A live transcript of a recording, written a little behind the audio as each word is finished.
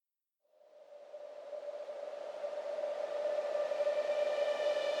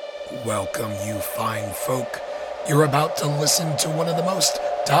Welcome, you fine folk. You're about to listen to one of the most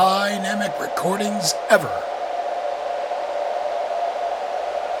dynamic recordings ever.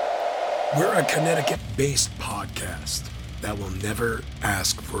 We're a Connecticut-based podcast that will never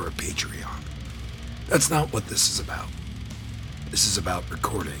ask for a Patreon. That's not what this is about. This is about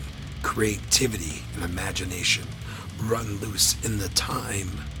recording, creativity, and imagination run loose in the time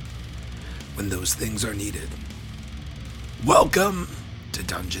when those things are needed. Welcome to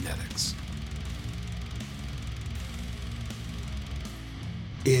Dungeonetics.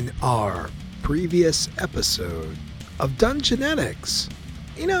 In our previous episode of Dungeonetics,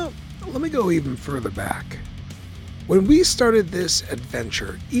 let me go even further back. When we started this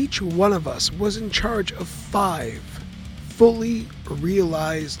adventure, each one of us was in charge of 5 fully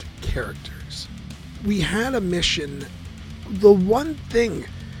realized characters. We had a mission. The one thing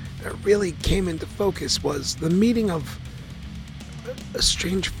that really came into focus was the meeting of a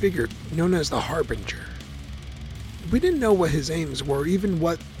strange figure known as the Harbinger. We didn't know what his aims were, even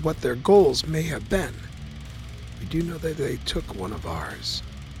what their goals may have been. We do know that they took one of ours.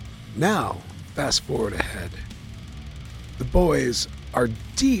 Now, fast forward ahead. The boys are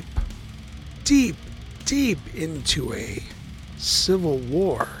deep into a civil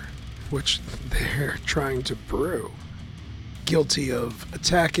war, which they're trying to brew. Guilty of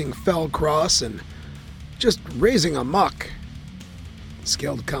attacking Fellcross and just raising amok.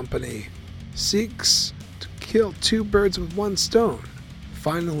 Skilled Company seeks to kill 2 birds with 1 stone,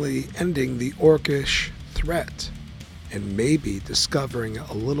 finally ending the orcish threat, and maybe discovering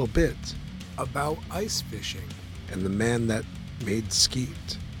a little bit about ice fishing and the man that made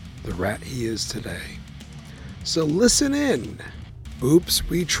Skeet the rat he is today. So listen in. Oops,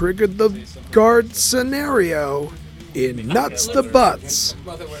 we triggered the guard scenario in Nuts to Butts.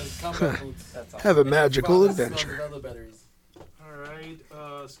 Have a magical adventure. Alright,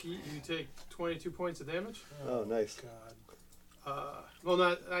 Skeet, you take 22 points of damage. Oh, nice.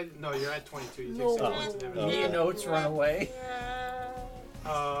 God. No, you're at 22. You take 6 points of damage. Me and Oates run away.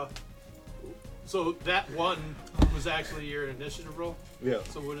 So that one was actually your initiative roll? Yeah.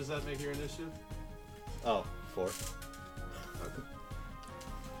 So what does that make your initiative? Oh, 4.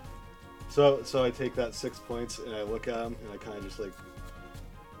 So I take that 6 points and I look at him and I kind of just like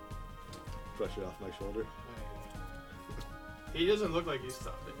brush it off my shoulder. He doesn't look like he's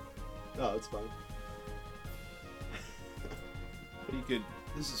stopping. No, it's fine. Pretty good.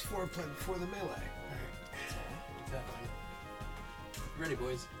 This is foreplay before the melee. Ready,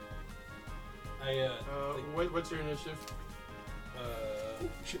 boys. What's your initiative?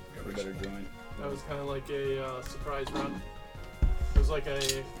 We better join. That was kind of like a surprise run. It was like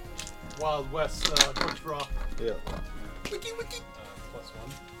a Wild West quick draw. Yeah. +1.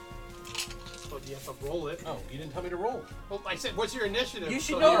 But you have to roll it. Oh, you didn't tell me to roll. Well, I said, what's your initiative? You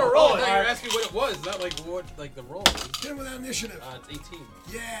should So know you to roll. roll I it. thought you were asking what it was, not like the roll. Get him with that initiative. It's 18.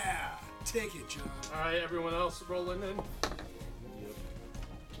 Yeah, take it, John. Alright, everyone else rolling in.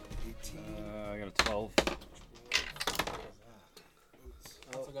 18. I got a 12.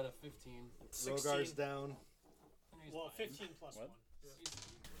 I also got a 15. Rogar's down. Well, 15 plus 1.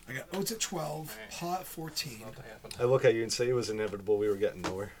 I got Oates at 12, Paw at 14. I look at you and say it was inevitable. We were getting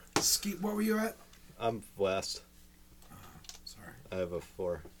nowhere. Skeet, what were you at? I'm last. Sorry. I have a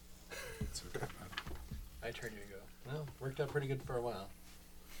 4. It's okay. My turn to go. Well, worked out pretty good for a while.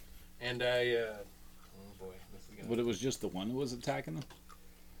 And I, oh boy, this is gonna... But it was just the one that was attacking them?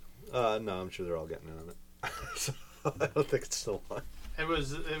 No, I'm sure they're all getting in on it. So I don't think it's still one. It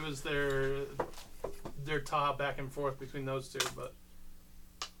was their top back and forth between those two, but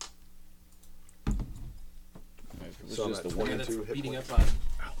It was So I'm just at the 20. one. that's 22 hit beating points. up on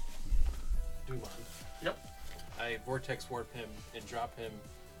Dumont. Yep. I vortex warp him and drop him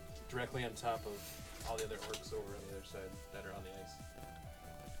directly on top of all the other orcs over on the other side that are on the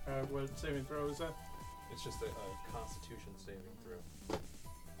ice. what saving throw is that? It's just a Constitution saving throw.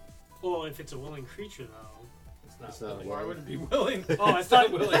 Well, if it's a willing creature, though. It's not Why would it be willing? Oh, I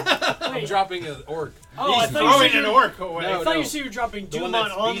thought willing. I'm dropping an orc. Oh, I He's thought you throwing said an you orc away. I thought you said you were dropping The one Dumont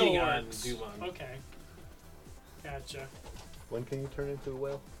that's on the beating on orcs. Dumont. Okay. Gotcha. When can you turn into a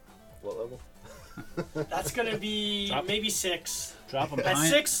whale? What level? That's gonna be maybe 6. Drop them At high.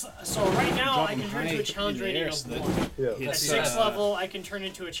 6, so right now Drop I can them turn high into a challenge in the rating air of so that 1. Yeah. At hits, 6th level, I can turn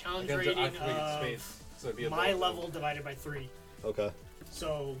into a challenge Against rating occupied of space. So it'd be my above level divided by 3. Okay.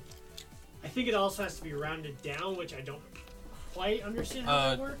 So I think it also has to be rounded down, which I don't quite understand how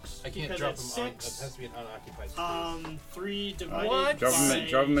that works. I can't because drop at him on. It 6, has to be an unoccupied space. 3 divided What? Drop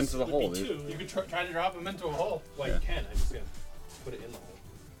him by into the would hole, be dude. 2. You could try to drop him into a hole. Well, Yeah. you can. I just gotta put it in the hole.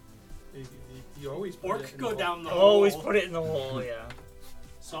 You always put Or it could in go the down the hole. Always put it in the hole, yeah.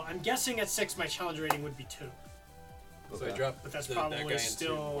 So I'm guessing at 6 my challenge rating would be 2. So I dropped But that's that probably guy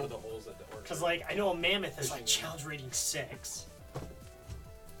still- into one of the holes that the orcs. Because like I know a mammoth is Fishing like in. challenge rating 6.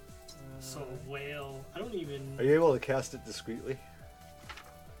 So whale, I don't even. Are you able to cast it discreetly?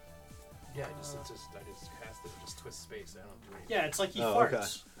 Yeah, I just cast it, just twist space. I don't do anything. Yeah, it's like he Oh, farts. okay.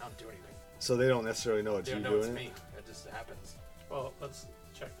 I don't do anything. So they don't necessarily know it's They you don't know it's doing me. it? It just happens. Well, let's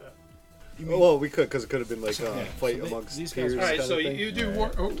check that. Oh, well, we could, because it could have been like So, yeah, fight so they- amongst these peers guys- All right, kind so of thing. you do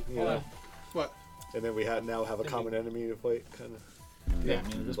war. Oh, hold Yeah. on. What? And then we now have a common enemy to fight, kind of. Yeah, I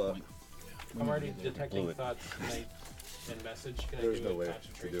mean, at this but point. I'm already Blew detecting it. thoughts and message. Can There's I do no a way to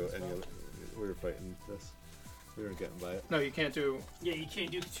concentration do it. spell? Any other, we were fighting this. We weren't getting by it. No, you can't do. Yeah, you can't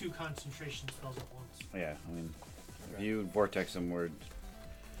do 2 concentration spells at once. Yeah, I mean, if you vortex them, word.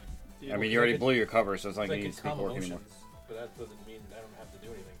 You I mean, you already could- blew your cover, so it's not I like you could need to speak calm orc anymore. emotions, but that doesn't mean I don't have to do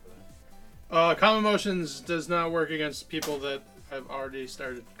anything for that. Common motions does not work against people that have already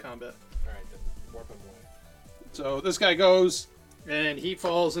started combat. All right, then warp him away. So this guy goes, and he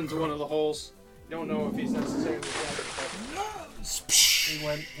falls into one of the holes. Don't know if he's necessarily dead,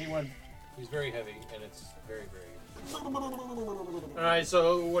 but he went. He's very heavy, and it's very, very. All right.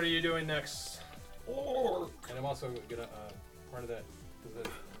 So what are you doing next? And I'm also gonna part of that.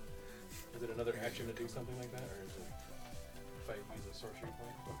 Is it another action to do something like that, or is it if I use a sorcery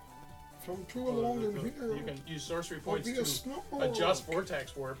point? From too long in here. You can use sorcery I'll points be a to snow. adjust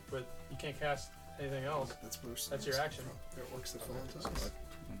vortex warp, but you can't cast anything else. That's where That's your action. It works the Valentine's.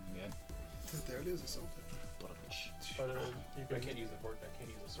 Yeah. There it is. It's something. But you I can can't use a vortex. I can't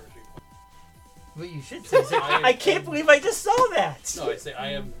use a sorcery point. Well, you should say. I can't am- believe I just saw that. No, I say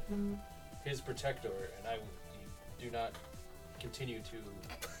I am his protector, and I do not continue to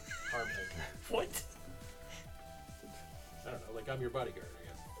harm him. What? I don't know, like I'm your bodyguard, I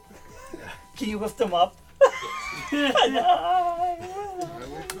guess. Can you lift him up? All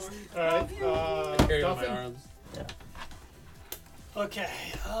right. Carry him on my Dolphin? arms. Okay.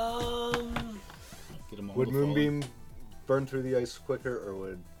 Get them all Would to fall. Moonbeam burn through the ice quicker, or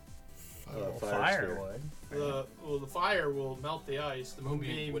would Fire Sphere? would. The fire will melt the ice. The Moonbeam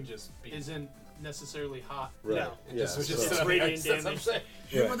moonbeam would just be. isn't necessarily hot. Right. No, It Yeah. just would so- just sit It's on the radiant ice. That's what I'm damage. saying.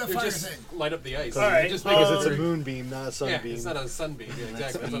 Hit with the You fire just thing. light up the ice. All right, Just make Because it it's a very- moonbeam, not a Yeah, sunbeam. it's not a sunbeam. Yeah, exactly.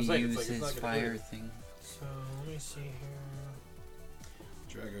 That's what I'm saying. It's like it's not gonna do it. thing. So let me see here.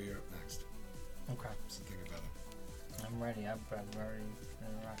 Drago, you're up next. Okay. Something about it. I'm ready. I'm already ready to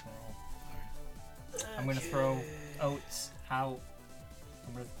rock and roll. I'm gonna throw Oates out.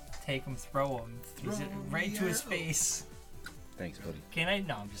 I'm gonna take him, throw him, right to his face. Thanks, buddy. Can I?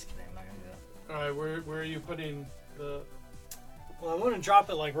 No, I'm just kidding. I'm not gonna do that. All right. Where are you putting the? Well, I want to drop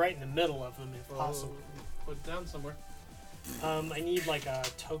it like right in the middle of them if possible. Put it down somewhere. I need like a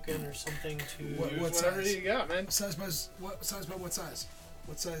token or something to. What- Use what whatever size? you got, man. Size by what size by what size?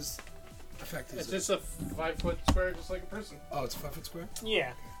 What size effect It's is it? just a 5 foot square, just like a person. Oh, it's 5 foot square?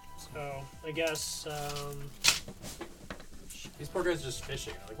 Yeah. So I guess. These poor guys are just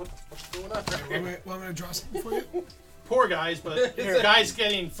fishing. I'm like, what the fuck's going on right here? I'm going to draw something for you. Poor guys, but Here. guys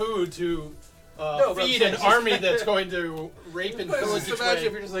getting food to No, but I'm feed saying an just- army that's going to rape and But pillage just its imagine if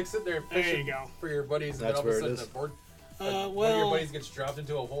way. you're just like sitting there There you fishing go. for your buddies, and then That's all of a where it sudden is. a board, Uh, one of your well, buddies gets dropped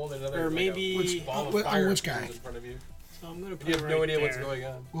into a hole, and another or like, maybe- a Which- ball of on fire which comes guy? in front of you. so I'm gonna put You have it no right idea what's there. going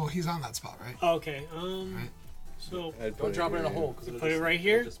on. Well, he's on that spot, right? Okay. Right. So I'd put Don't drop it in a here, hole because Put it right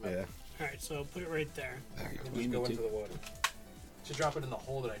here? Yeah. all right. So put it right there. There you go. Just Me go too. into the water. Should drop it in the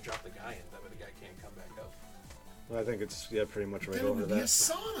hole that I dropped the guy in. That way the guy can't come back up. Well, I think it's pretty much right Then it over would be a that.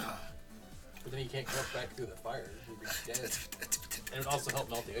 sauna. But then he can't come back through the fire. He'd be dead. And it would also help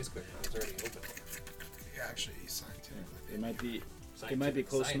melt the ice quicker. It's already open. Yeah, actually, scientifically. It might be. It might be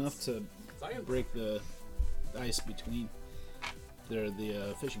close enough to Science. break the ice between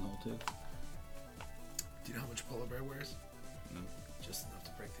the fishing hole too. Do you know how much polar bear wears? No. Just enough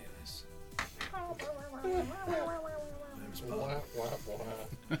to break the ice. My name's Paul. Wah, wah,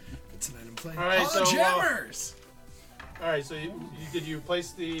 wah. Tonight I'm playing All right, Paul so, Jammers! All right, so did you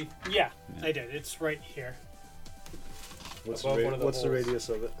place the? Yeah, I did. It's right here. What's Above one of the what's the holes. radius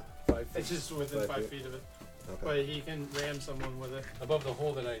of it? 5 feet. It's just within 5 5 feet. feet of it, Okay. but he can ram someone with it. Above the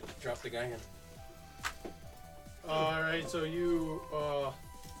hole that I dropped the guy in. All right, so you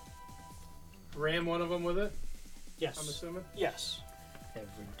ram one of them with it. Yes. I'm assuming. Yes. Every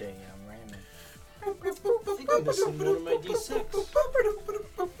day I'm ramming. I think I'm missing one of my d6.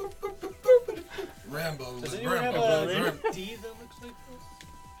 Rambo. Does anyone have Rambo. a D that looks like this?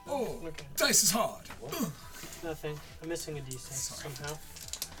 Oh, Okay. dice is hard. Nothing. I'm missing a d6 Sorry. somehow.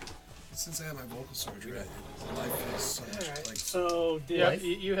 Since I had my vocal surgery, life feels so much Alright. like So did Yeah,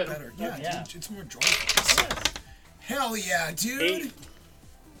 you had. better. Yeah, Yeah. dude, it's more joyful. Hell yeah, dude!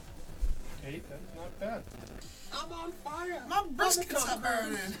 8, that's not bad. I'm on fire. My briskets are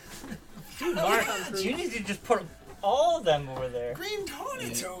burning. Dude, Mark, you need to just put all of them over there. Green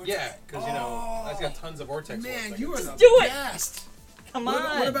Tony Toad. Yeah, because I've got tons of vortex. Man, ones. you are Just the do it. best. Come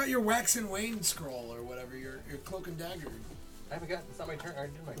on. What about your Wax and Wayne scroll or whatever? Your cloak and dagger. I haven't got. It's not my turn. I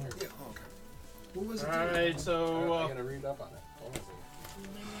already did my turn. Yeah. Oh, okay. What was it? Alright, I so gotta read up on it. Hold on a second.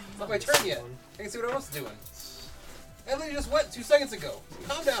 It's not my turn yet. I can see what I was doing. I literally just went 2 seconds ago.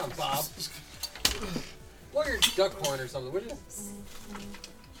 Calm down, Bob. Blow your duck horn or something, would you?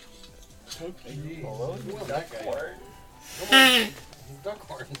 Hello, That guy. Duck Duck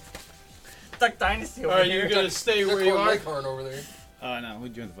horn. Duck Dynasty over are here. you gonna stay Duck where you horn, are? leg horn over there. No, we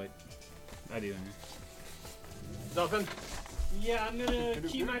joined the fight. I do. Duffin? Yeah, I'm gonna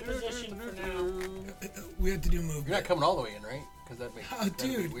keep my position for now. We have to do movement. You're not coming all the way in, right? Because that makes. Oh, that'd be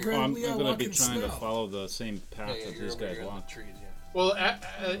dude, weird. we're- Well, I'm we are going to be walking trying to slow. follow the same path Yeah, that you're these over guys here in walk. the trees, yeah. Well,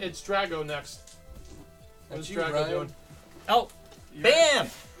 it's Drago next. What's you, Drago Ryan? doing? Oh, bam!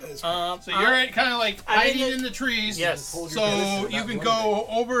 So you're kind of like I'm hiding in in the trees. Yes. Hold your So position, you not can run go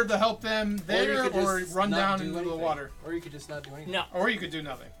over to help them you there, could or just run not down do into the anything. water, Or you could just not do anything. No, or you could do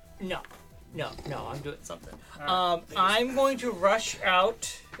nothing. no, I'm doing something. Alright. I'm going to rush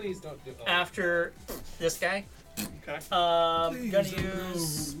out Please don't do. after this guy. Okay. Gonna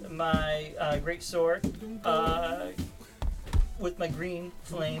use my great sword with my green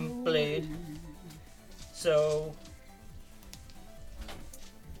flame blade. So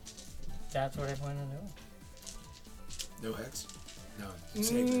that's what I'm going to do. No hex. No.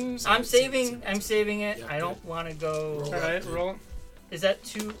 I'm saving it. Yeah, I don't want to go. Roll All right, roll. Is that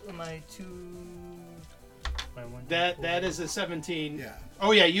two? My two? My one. That is a 17. Yeah.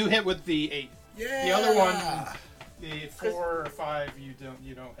 Oh yeah, you hit with the 8. Yeah. The other one, the 4 or 5, you don't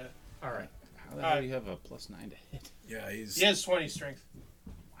hit. All right. How the hell do you have a +9 to hit? Yeah, he's. He has 20 strength.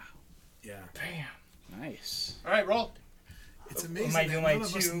 Yeah. Bam. Nice. All right, roll. It's amazing Am I that doing none my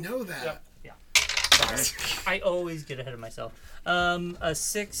of us two? know that. Yep. I always get ahead of myself. A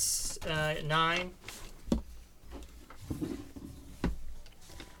 6, 9.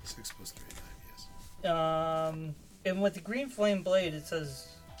 6 plus 3, 9, yes. And with the green flame blade, it says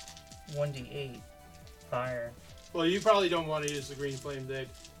 1d8 fire. Well, you probably don't want to use the green flame blade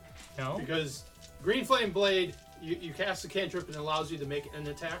No. because green flame blade, you cast a cantrip and it allows you to make an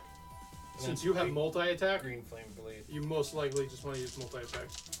attack. And Since then you have multi-attack, Green flame blade. you most likely just want to use multi-attack.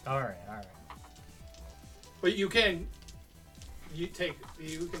 All right. But you can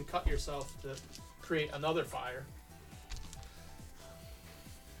cut yourself to create another fire.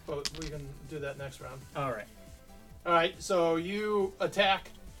 But we can do that next round. All right. All right, so you attack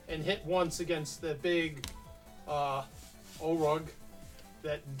and hit once against the big Orug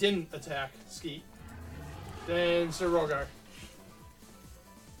that didn't attack Skeet. Then Sir Rogar.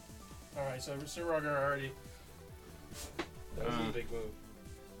 All right, so Sir Rogar already That was a big move.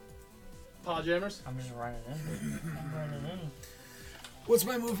 paw jammers. I'm just running in. I'm running in. What's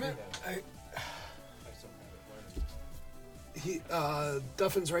my movement? I still have it.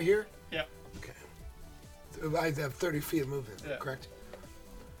 Duffin's right here? Yep. Okay. I have 30 feet of movement, Yeah. correct?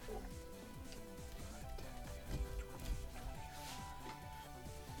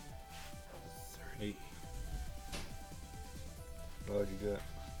 Eight. Why'd you do that?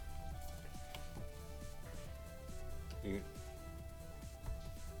 You're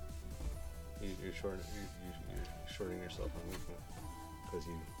shorting yourself on movement because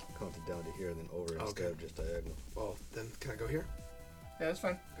you counted down to here and then over instead of just diagonal. Well, then can I go here? Yeah, that's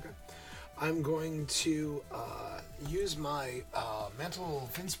fine. I'm going to use my mantle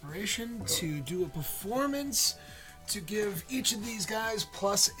of inspiration to do a performance to give each of these guys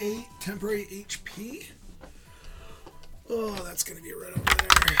 +8 temporary HP. Oh, that's going to be right over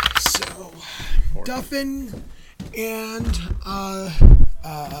there. So, Duffin and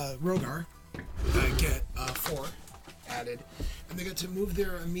Rogar get 4 added, and they get to move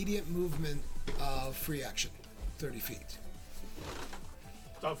their immediate movement free action, 30 feet.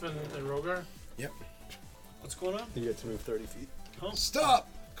 Duffin and Rogar. Yep. What's going on? You get to move 30 feet. Stop!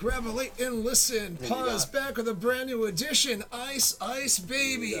 Grab a late and listen. Pause. Back with a brand new edition. Ice, Ice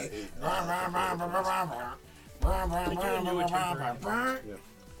Baby. It's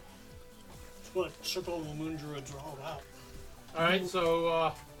what Circle of the Moon Druids are all about. All right,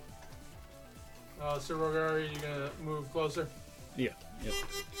 so Sir Rogar, are you gonna move closer? Yeah. Yep.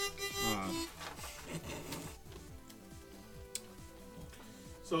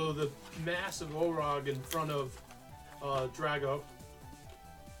 So the massive Orog in front of Drago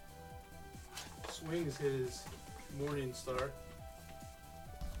swings his Morning Star.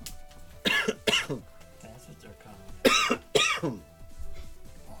 That's what they're calling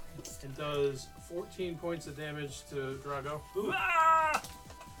it. and does 14 points of damage to Drago. Ah!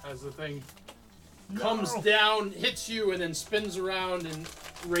 As the thing comes down, hits you, and then spins around and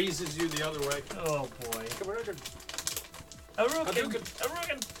raises you the other way. Oh boy. Hadouken.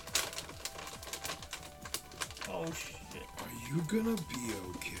 Arugan. Oh shit. Are you gonna be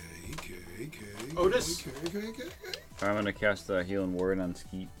okay? Okay. Otis? Okay. I'm gonna cast a healing word on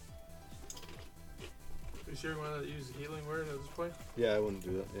Skeet. You sure you want to use the healing word at this point? Yeah, I wouldn't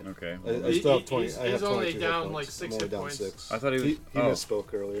do that. Yeah. Okay. I still have 20. He's I have only 22 down hit like points. 6 I'm only hit down points. 6. I thought he was. He oh.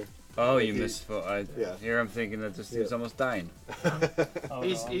 misspoke earlier. Oh, you He- misspoke. yeah. Here I'm thinking that this dude's Yeah. almost dying. Oh,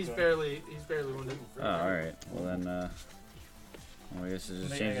 He's no, he's I'm good. barely wounded. Oh, all right. Well then, I guess it just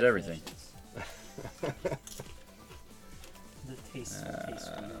Maybe I changes gotta everything. finish this. The taste sweet.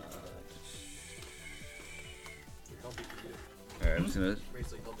 All right, I'm just gonna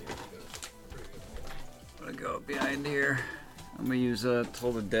Basically, helping you go behind here. I'm gonna use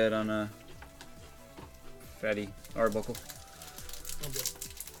Toll the Dead on a Fatty Arbuckle.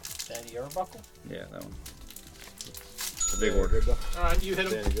 Daddy Arbuckle? Yeah, that one. The big Yeah, order. good though. Alright, you hit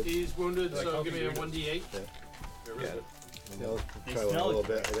Danny, him. good. He's wounded, Like, so how give me a can you 1d8. Yeah, I'll They try one a smell little it.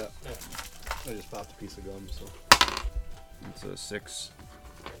 bit. I just popped a piece of gum, so. It's a 6.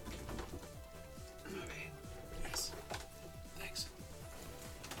 Yes. Thanks.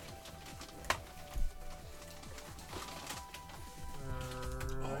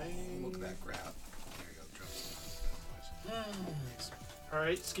 Alright. Oh, look at that grab. There you go. Drop some. Thanks.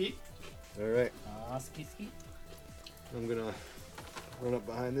 Alright, Skeet. Alright, Skeet. I'm gonna run up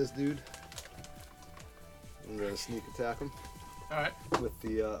behind this dude. I'm gonna sneak attack him Alright. with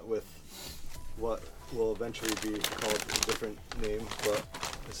the with what will eventually be called a different name, but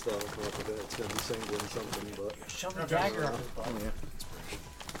I still haven't come up with it. It's gonna be Sanguine something, but Shove the dagger up his butt. what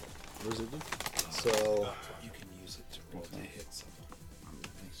does it do? So You can use it to roll to hit something.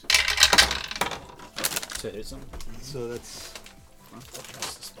 To hit something? so that's That's the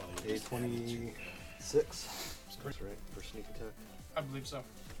spell you a use. 26. That's right for sneak attack. I believe so.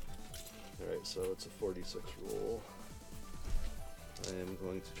 Alright, so it's a 46 roll. I am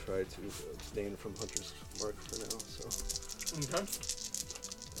going to try to abstain from Hunter's Mark for now, so. Okay.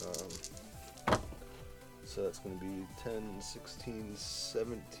 So that's going to be 10, 16,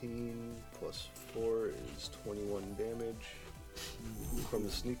 17, plus 4 is 21 damage from the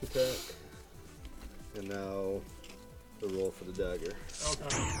sneak attack. And now the roll for the dagger.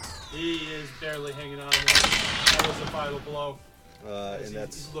 Okay. He is barely hanging on. That was the final blow. As And he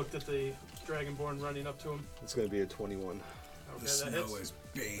that's looked at the Dragonborn running up to him. it's going to be a 21. Okay, The that snow hits. is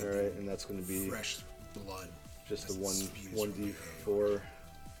bathed Alright, and that's going to in be fresh blood. just a as it spews 1d4.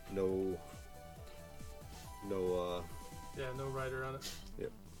 No, Yeah, no rider on it.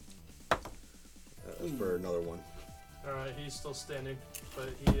 for another one. Alright, he's still standing, but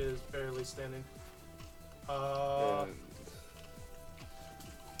he is barely standing.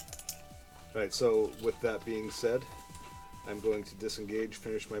 Alright, so with that being said, I'm going to disengage,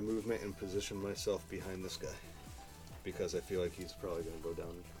 finish my movement, and position myself behind this guy. Because I feel like he's probably going to go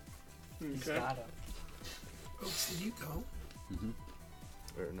down. He's Okay. got him. Oops, did you go?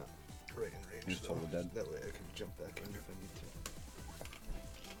 Or not. Right in range. He's though. totally dead. That way I can jump back in if I need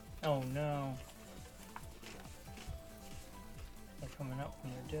to. Oh no. They're coming out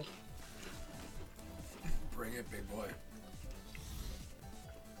from their dip. Bring it, big boy.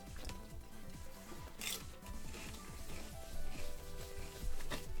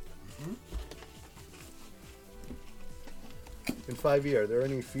 In 5e, are there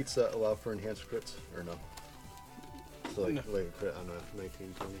any feats that allow for enhanced crits? Or no? So like, No. like a crit on a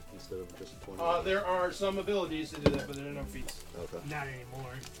 19, 20 instead of just a 20? There are some abilities to do that, but there are no feats. Okay. Not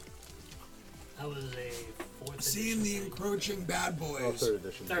anymore. That was a fourth Seeing the edition. encroaching bad Oh, boys. 3rd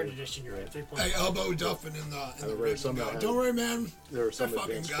edition. Third too. edition, you're right. 3.5. I elbow Duffin in the remember ribs and some go, that had- don't worry, man. There were some I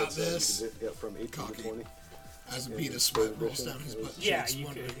fucking advanced got crits that you this. could get from 18 Cocky. to 20. As a Yeah, bead of it's sweat third rolls edition. down his It was- butt. Yeah, cheeks, you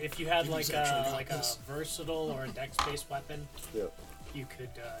wondering could. If you had if like he's actually got a this. versatile or a dex-based weapon, Yeah. you could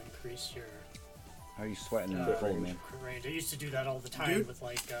increase your How are you sweating in uh, the cold, man? range. I used to do that all the time Dude. with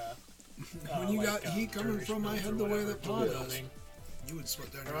like. When you like, got heat coming dervish from my builds or head the way whatever, that Paul dual does, building. you would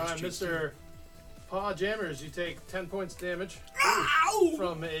sweat down your Alright, ass cheeks, Mr. Paw Jammers, you take 10 points damage Ow!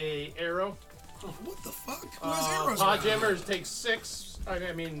 from a arrow. What the fuck? Who has arrows Paw around? Jammers takes 6.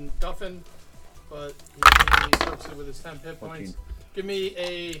 I mean, Duffin, but he starts it with his 10 hit points. 14. Give me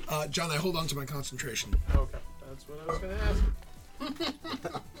a. John, I hold on to my concentration. Okay, that's what I was going to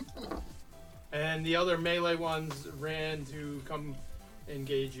ask. And the other melee ones ran to come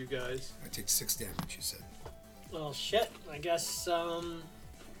engage you guys. I take 6 damage, you said. Well, shit. I guess I was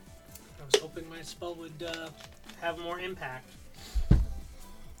hoping my spell would have more impact.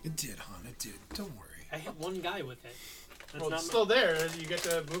 It did, hon. It did. Don't worry. I hit one guy with it. That's Well, not it's still there. You get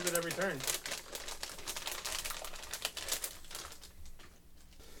to move it every turn.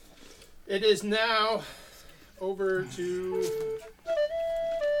 It is now over to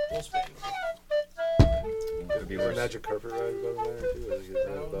Wolfsbane. Could it be worse. Magic carpet ride about a minor too? Is it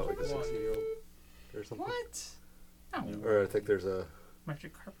about like a 16-year-old or something? What? No. Or I think there's a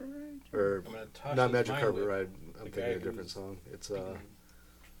Magic carpet ride? or I'm gonna toss not his magic mind carpet whip. ride. I'm The thinking guy a different who's song. It's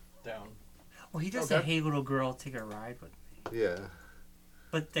Down. Well, he does Okay. say, "Hey, little girl, take a ride with me." yeah.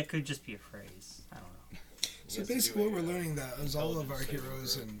 But that could just be a phrase. I don't know. So basically, what we're learning that is all of our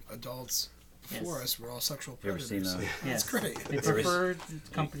heroes and adults before Yes. us were all sexual You ever predators. seen That's great. They prefer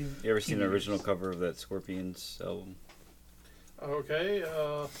the company. You ever seen the original cover of that Scorpions album? Okay.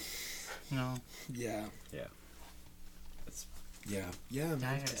 No. Yeah. Yeah. It's Yeah. Yeah. I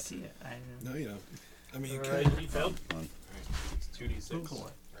Man. gotta see it. I No, you don't. I mean, you All can. right, he failed. It's 2d6. Google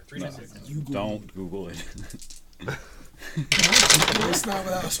it. Or 3d6. You Google. don't Google it. It's not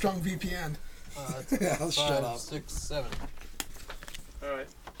without a strong VPN. Yeah, I'll shut 5, up. 6, 7. All right.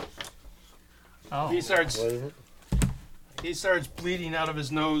 Oh. He starts. What is it? He starts bleeding out of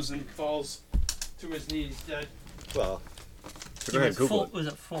his nose and falls to his knees dead. Well, Go ahead, Google full, it. Was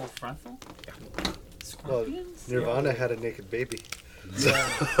it full frontal? well, Scorpions? Nirvana had a naked baby.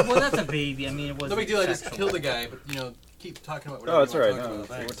 Well, that's a baby. I mean, it wasn't No big deal, I just sexual. killed the guy, but keep talking about whatever Oh, that's you all right. want to No, talk about.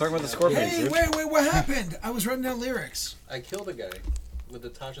 we're Thanks. talking about the Yeah. Scorpions, Hey, dude. wait, what happened? I was writing down lyrics. I killed a guy with the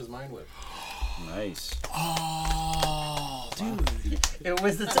Tasha's mind whip. Nice. Oh, dude. It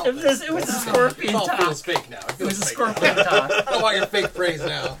was the scorpion It all talk. feels fake now. It It feels was the fake scorpion now. talk. I don't want your fake praise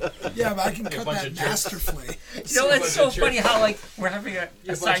now. Yeah, but I can You cut bunch that of jerks. masterfully. You know, it's so funny how like we're having a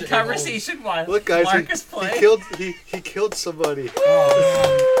bunch side of conversation while Look, guys, Marcus he plays. killed somebody.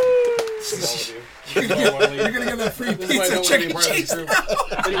 You're gonna get that free This is why I pizza don't want to chicken be part of cheese. this group.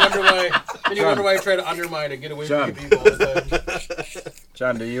 Then you wonder why I try to undermine and get away John. from you people all the time.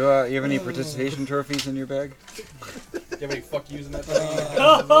 John, do you have any participation trophies in your bag? Do you have any fuck yous in that thing?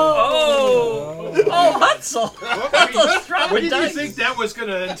 Oh, Hutzel. Hutzel's What dropping did you dice. think that was going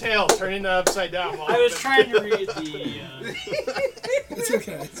to entail? Turning it upside down. I was trying to read the. It's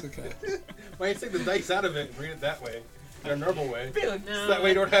okay. It's okay. Why don't you take the dice out of it and read it that way? In a normal way. Dude, So that way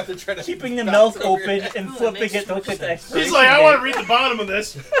you don't have to try to keeping the bounce mouth over your open and flipping it to look at the expiration He's like, I want to date. read the bottom of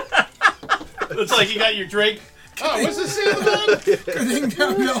this. It's like you got your drink. Oh, what's this say on the bottom? Good thing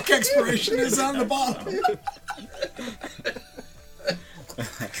the milk expiration is on the bottom.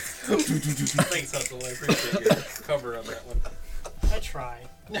 Thanks, Hustle. I appreciate your cover on that one. I try.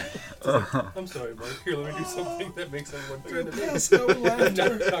 I'm sorry, Mark. Here, let me do something that makes everyone turn to me. Yes, no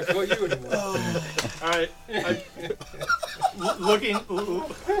laughter. Not talk about you anymore. All right.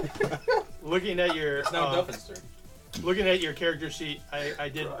 Looking at your It's now Duffin's turn. looking at your character sheet, I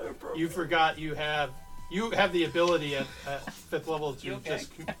did. You forgot you have the ability at 5th level to You okay?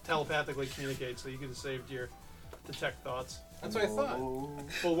 just telepathically communicate, so you could have saved your detect thoughts. That's what I thought.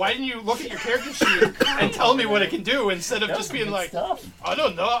 Well, why didn't you look at your character sheet and tell me what it can do instead of just being like, I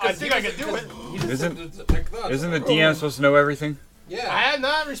don't know, I think I can do it. Isn't Isn't the DM supposed to know everything? Yeah. I am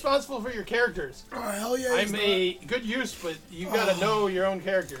not responsible for your characters. Oh, hell yeah. I'm a good use, but you gotta know your own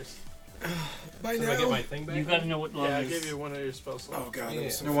characters. By Did now. I get my thing back? You gotta know what love Yeah, I is. gave you one of your spell slots. Oh, God. Yeah. That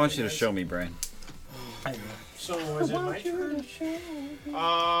was so I want you to funny, show me, Brian. So is it my turn?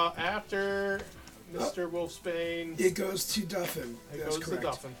 After Mr. Wolfsbane, It goes to Duffin. it That's goes correct. to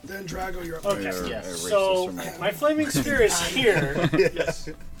Duffin. Then Drago, you're up Okay. next. Yes. Erase So this from me. my flaming spear is here. Yes.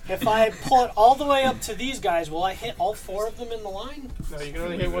 If I pull it all the way up to these guys, will I hit all 4 of them in the line? No, you can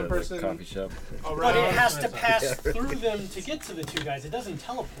only hit one person Coffee shop. But around. it has to pass through them to get to the 2 guys. It doesn't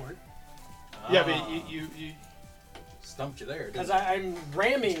teleport. Yeah, but you Stumped you there. Because didn't I'm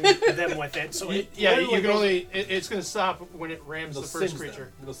ramming them with it. So it yeah, you literally can goes- only. It's gonna stop when it rams It'll the first singe them.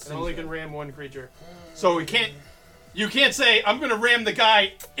 creature. It'll It singe only them. can ram one creature. So we can't. You can't say I'm gonna ram the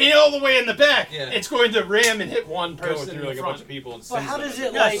guy all the way in the back. Yeah. It's going to ram and hit one go person through in like a front. bunch of people and But singe how them. does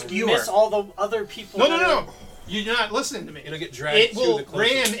it Yeah, like skewer. miss all the other people? No, that no, are- no. You're not listening to me. It'll get dragged It to will the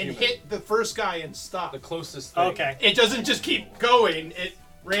closest ram and human. hit the first guy and stop. The closest thing. Okay. It doesn't just keep going. It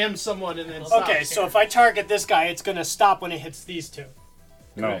rams someone and then stops. Okay, so if I target this guy, it's gonna stop when it hits these 2.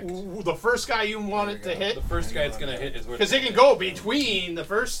 No. The first guy you want it to hit, The first guy it's gonna hit is where. because it can go between the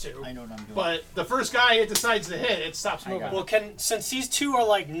first 2. I know what I'm doing. But the first guy it decides to hit, it stops moving. Well, since these 2 are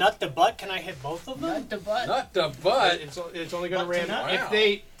like nut to butt, can I hit both of them? the butt. Not the But butt. it's only going to ram. Wow. If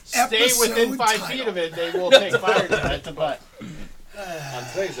they stay Episode within 5 title. feet of it, they will take fire damage. The butt. On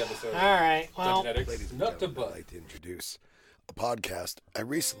today's episode. All right. Well, Dungeonetics. Not the I'd butt. like to introduce a podcast I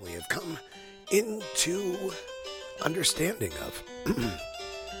recently have come into understanding of.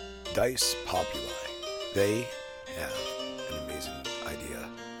 Dice Populi. They have an amazing idea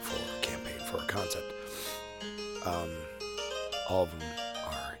for a campaign, for a concept. All of them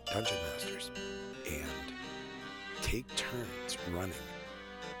are dungeon masters and take turns running,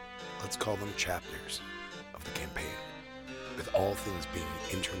 let's call them chapters of the campaign, with all things being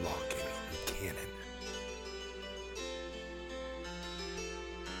interlocking and canon.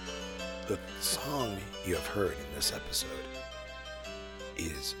 The song you have heard in this episode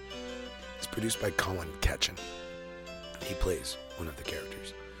is produced by Kellen. He plays one of the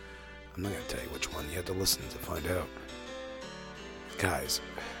characters. I'm not going to tell you which one. You have to listen to find out. Guys,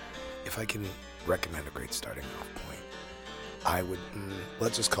 if I can recommend a great starting off point, I would,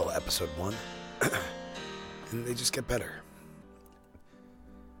 let's just call it episode 1, and they just get better.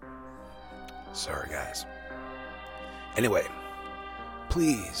 Sorry, guys. Anyway,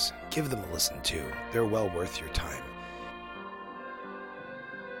 please give them a listen too. They're well worth your time.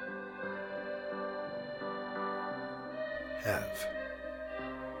 Have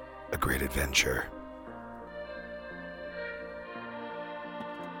a great adventure.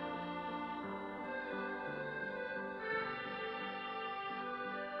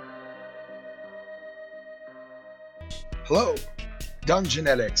 Hello.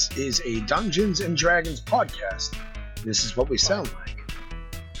 Dungeonetics is a Dungeons and Dragons podcast. This is what we sound like.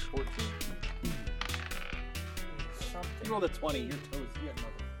 14. You rolled a 20. You're toast. You got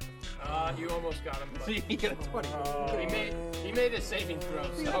nothing. You almost got him. But So you get a 20. he made a saving throw.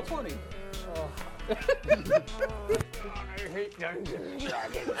 You So. got 20. I hate Dungeons and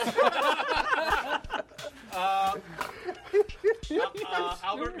Dragons.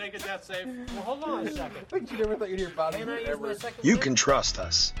 Albert, make a death save. Well, hold on a second. You never thought you'd hear about Can I it use my ever. second? You can trust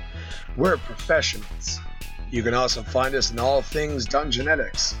us. We're professionals. You can also find us in all things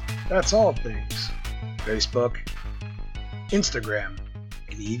Dungeonetics. That's all things. Facebook, Instagram,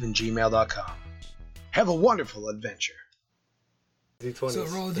 and even gmail.com. Have a wonderful adventure. D20. So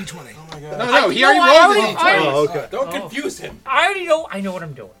roll a d20. Oh my No, he already rolled the d20. Oh, okay. Don't confuse him. I already know. I know what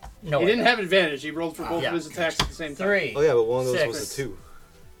I'm doing. No, He didn't have advantage. He rolled for both Yeah. of his attacks at the same time. 3. Oh, yeah, but one of those 6, was a 2.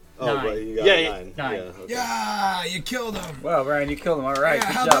 Oh, 9. but you got Yeah, 9. 9. Yeah, okay. Yeah, you killed him. Wow, Brian, you killed him. All right, Yeah,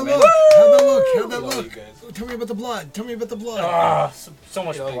 good how'd job, that man. look? How'd that look? How'd that Love you look? guys. Tell me about the blood. Tell me about the blood. Ah, so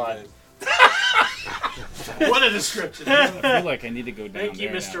much Love you blood. guys. What a description. I feel like I need to go down Thank you,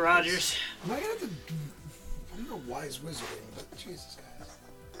 there Mr. now. Rogers. Am I gonna have to? I'm no wise wizarding, but Jesus,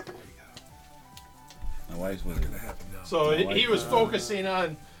 guys. There you My wife's with go. her. Gonna happen now. So he was focusing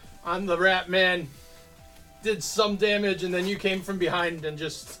on the rat man, did some damage, and then you came from behind and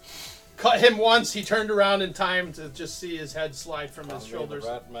just cut him once. He turned around in time to just see his head slide from his shoulders.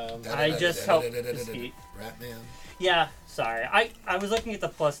 Ratman. I just helped Skeet. Ratman. Yeah, sorry. I was looking at the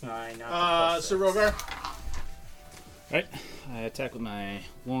 +9, not the +6. Sir Rogar, Right, I attack with my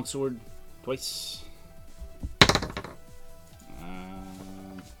longsword twice.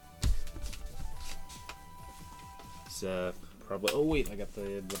 It's probably. Oh wait, I got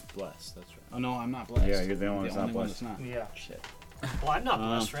the bless. That's right. Oh no, I'm not blessed. Yeah, you're the only one that's not one blessed. that's not. Yeah. Shit. Well, I'm not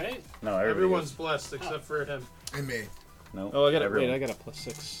blessed, right? No, everyone's blessed except for him. And me. No. Oh, I got everyone. I got a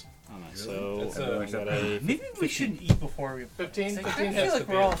 +6 on it. So It's, I got a Maybe we shouldn't eat before we. 15? I 15 feel hits. like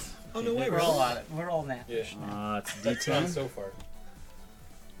we're all. Oh no way, We're all on it. We're all napped. Yeah. it's Not D10. so far.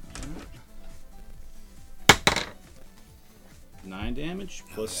 9 damage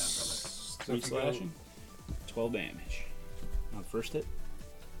plus 3 if you go- slashing. 12 damage on the first hit.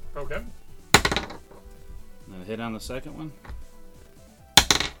 Okay. And a hit on the second one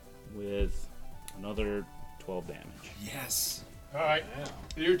with another 12 damage. Yes. All right.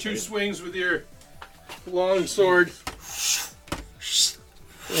 Your 2 swings with your long sword.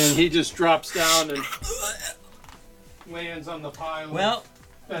 And he just drops down and lands on the pile. Well,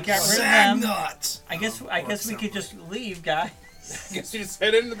 we got rid of Sag them. nuts. I guess we could just leave, guys. I guess you just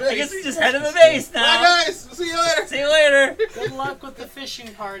head into the base. I guess we just head to the base now. Bye, guys. We'll see you later. See you later. Good luck with the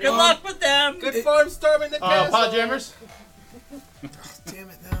fishing party. Good luck with them. Good farm storming the castle. Podjammers. Damn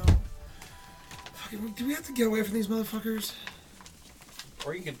it now. Fucking, do we have to get away from these motherfuckers?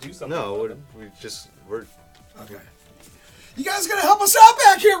 Or you can do something. No, about them. we're Okay. You guys gonna help us out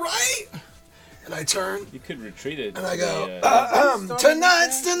back here, right? And I turn You could retreat it. and I go, the,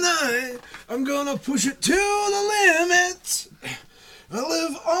 tonight's the night. I'm gonna push it to the limit. I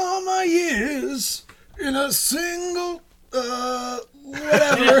live all my years in a single,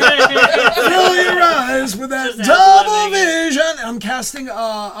 whatever. Fill your eyes with that Just double outlining it. vision. I'm casting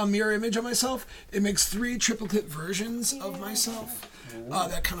a mirror image of myself. It makes 3 triplicate versions of myself.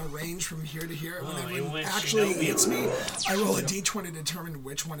 That kind of range from here to here. Whenever you it went actually Shinobi hits me, on I roll a d20 to determine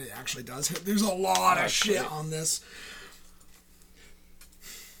which one it actually does hit. There's a lot of shit on this.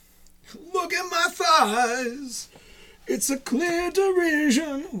 Look at my thighs. It's a clear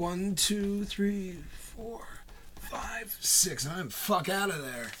derision. 1, 2, 3, 4, 5, 6. I'm fuck out of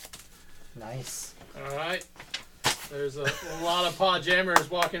there. Nice. All right. There's a lot of paw jammers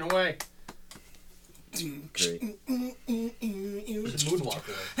walking away. Great. Moonwalk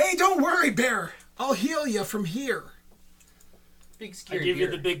away. Hey, don't worry, Bear. I'll heal you from here. Big I scary give you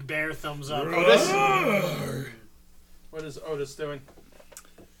beard. the big bear thumbs up. What is Otis doing?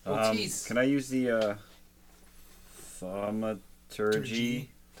 Otis. Can I use the thaumaturgy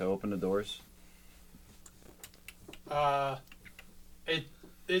to open the doors? It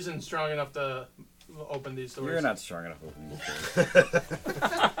isn't strong enough to open these doors. You're not strong enough to open these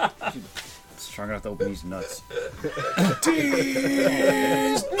doors. Strong enough to open these nuts.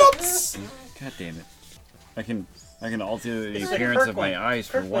 These nuts. God damn it! I can alter the appearance of my eyes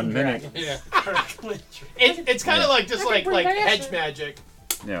for 1 minute. Yeah. It's kind of like just like hedge magic.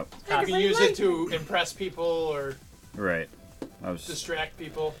 Yeah. You can use it to impress people or Right. I was distract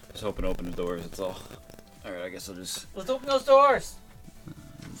people. just hoping to open the doors. That's all. All right. I guess I'll just Let's open those doors.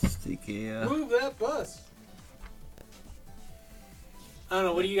 stick a. Move that bus. I don't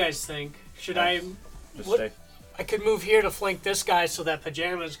know. What do you guys think? Should I? Just What- stay. I could move here to flank this guy so that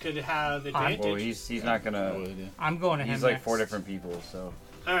pajamas could have advantage. Well, he's not gonna. I'm going to him He's like next. 4 different people, so.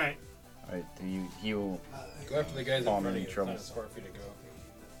 All right. He will. Go after the guys in Fall front of in you. It's trouble. not as far for you to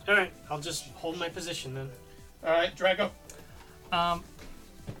go. All right. I'll just hold my position then. All right, Draco.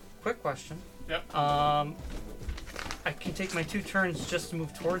 Quick question. Yep. I can take my 2 turns just to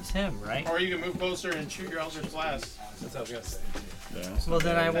move towards him, right? Or you can move closer and shoot your Eldritch Blast. That's what I was gonna say. Yeah. Well,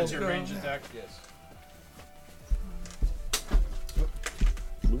 then I will That's your go. ranged attack. Yes.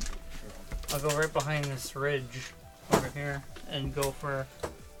 I'll go right behind this ridge over here and go for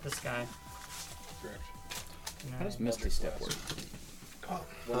this guy. Correct. How does Misty Step work?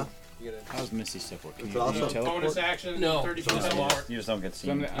 Huh? You gotta. How does Misty Step work? Can It's you awesome. teleport? Bonus action, No. 30 Don't feet walk. walk. You just don't get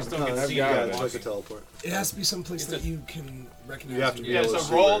So I'm, seen. I'm, You still I've can got see Yeah, you it's walking. like a teleport. It has to be someplace It's that a- you can recognize. You have to when be Yeah, able so to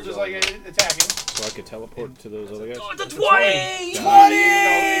see roll where just you're like going. attacking. so I could teleport to those other guys? Oh, the 20! 20!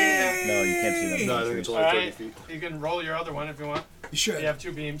 No, you can't see them. No, I think it's only All 30 right, feet. you can roll your other one if you want. You should. You have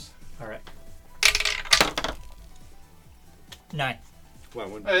 2 beams. All right. 9. Wow,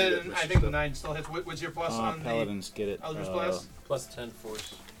 when did you get And Misty I think Step? 9 still hits. What's your plus on Paladins get it. the Eldritch Blast? Plus 10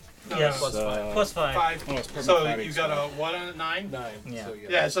 force. No, Yes. no, Plus 5. Plus 5. 5. Oh, it's perfect So fighting you got style. a what on it? 9? 9. Yeah. So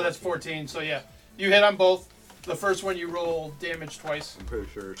Yeah, so that's 14. So yeah, you hit on both. The first one you roll damage twice. I'm pretty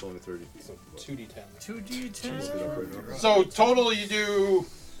sure it's only 30 feet. So 2d10. 2d10. Look it up right now. So total you do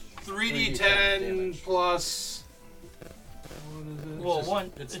 3d10 damage. plus. Well,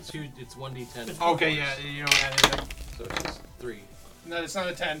 one. It's 1d10. Okay, yeah, you don't add anything. So it's just 3. No, it's not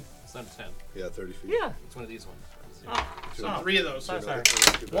a 10. It's not a 10. Yeah, 30 feet. Yeah. It's one of these ones. So 3 of those. So sorry. you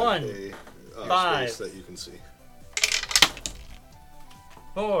know, give that 1, a 5. space that you can see.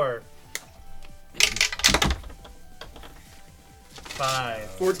 4. 5.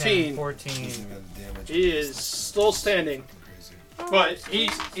 14. 10, 14. He is still standing, but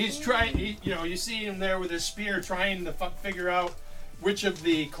he's trying. You see him there with his spear, trying to figure out which of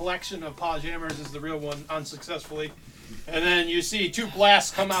the collection of paw jammers is the real one, unsuccessfully. And then you see 2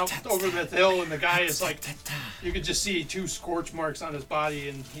 blasts come out over the hill, and the guy is like, you could just see 2 scorch marks on his body,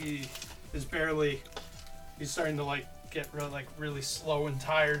 and he is barely. He's starting to get really slow and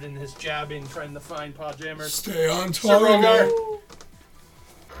tired in his jabbing, trying to find paw jammers. Stay on Sir target. Rogar.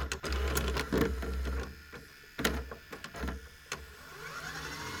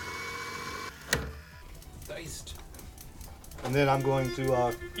 Diced. And then I'm going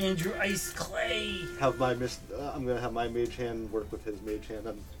to Andrew Ice Clay. have my I'm going to have my mage hand work with his mage hand.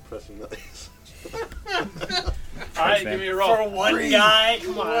 I'm pressing the ice. All right, man. give me a roll. For one guy?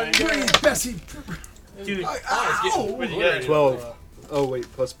 Come on. Breathe, Bessie. Dude, Ow! What do you get? 12. Oh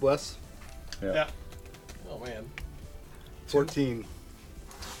wait, plus bless. Yeah. Oh man. 14.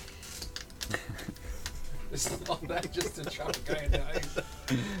 This is all that just to chop a guy in the eyes.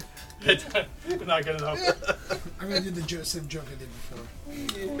 Not good enough. I'm gonna do the Joseph joke I did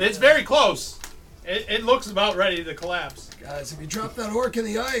before. It's very close. It looks about ready to collapse. Guys, if you drop that orc in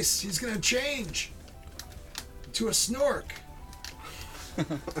the ice, he's gonna change to a snork.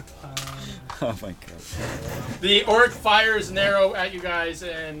 Oh my god. The orc fires an arrow at you guys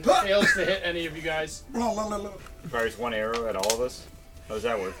and fails to hit any of you guys. Fires 1 arrow at all of us. How does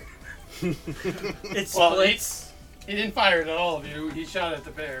that work? it Well, splits. He didn't fire it at all of you. He shot at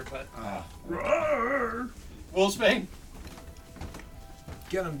the bear, but. Wolfsbane?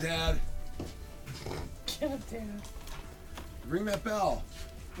 Get him, Dad. Get him, Dad. Ring that bell.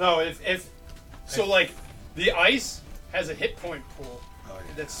 No, if so, the ice has a hit point pool.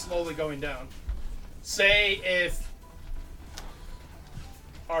 that's slowly going down. Say if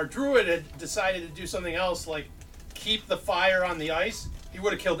our druid had decided to do something else, like keep the fire on the ice, he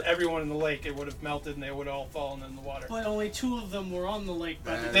would have killed everyone in the lake. It would have melted and they would have all fallen in the water. But only 2 of them were on the lake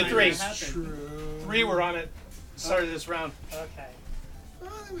by the The time three. it happened. 3 were on it. Started this round. Okay.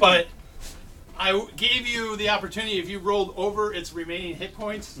 But I gave you the opportunity, if you rolled over its remaining hit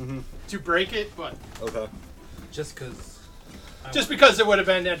points, to break it, but Okay. Just because. because it would have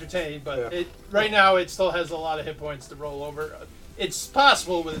been entertaining. But right now it still has a lot of hit points to roll over. It's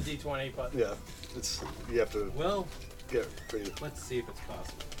possible with a D20, but Yeah. You have to Well, get pretty. let's see if it's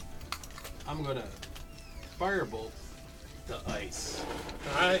possible. I'm gonna firebolt the ice.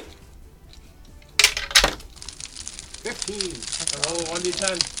 all right. 15. Roll a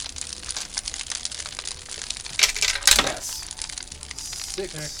 1d10. Yes.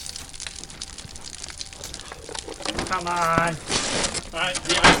 6. Come on. All right,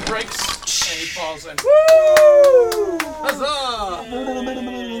 the ice breaks and he falls in. Huzzah! I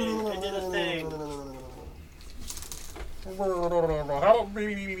did a thing. Well,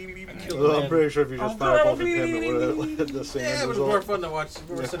 I'm pretty sure if you just firebolted him, it would have had the same Yeah, end it was result. more fun to watch.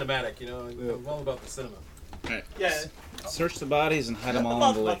 More cinematic, you know. Yeah. I'm all about the cinema. Yeah. Search the bodies and hide them all in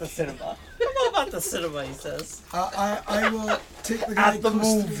About the lake. the cinema. I'm all about the cinema, he says. I will take the guy At the close to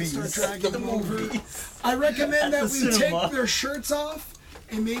me and movies. start dragging The him over. movies. I recommend At that the we cinema. take their shirts off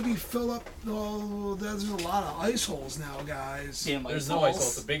and maybe fill up. Oh, there's a lot of ice holes now, guys. Damn There's ice no holes. ice hole.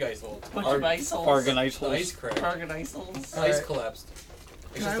 It's a big ice hole. Bunch of ice holes. Bargain ice The holes. ice cracked. Bargain ice holes. Ice Alright. collapsed.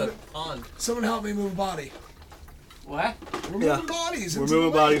 It's Can I just a have pond. Someone help me move a body. What? We're moving bodies. We're into moving the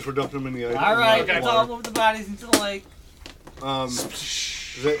lake. bodies. We're dumping them in the ice. All right, in the let's water. all move the bodies into the lake.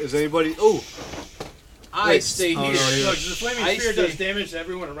 Is anybody? Oh, I stay Oh, here. no, yeah. Look, the flaming I sphere stay- does damage to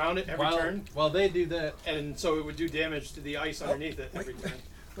everyone around it every turn, While they do that, and so it would do damage to the ice underneath it every turn.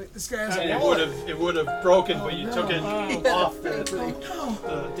 Wait, this guy has And a it wallet. would have broken, but you took it off the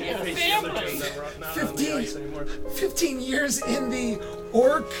No. didn't face the other two that were not on the ice anymore. 15 years in the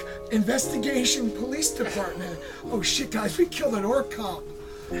orc investigation police department. Oh shit, guys, we killed an orc cop.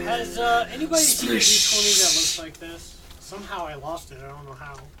 Has anybody seen a Splish. D20 that looks like this? Somehow I lost it. I don't know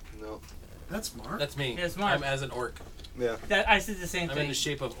how. no. That's Mark. that's me. Yes, Mark. I'm as an orc. Yeah. That I said the same I'm thing. in the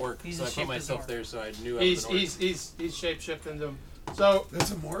shape of orc, He's so a I put shape of myself orc. there so I knew I was an orc. He's shape-shifted into him. So,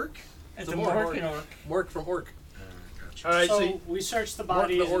 That's a Mark? It's the a more Morgan orc. orc. Orc from orc. all right, So so we search the Mark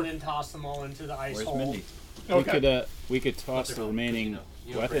the bodies orc. and then toss them all into the ice Where's hole. Mindy? okay. We could toss the remaining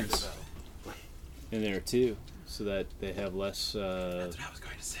You know, brand weapons of in there too, so that they have less. That's what I was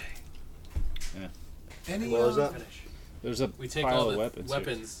going to say. Any, What was that? Finish. There's a We take pile all of the weapons. here.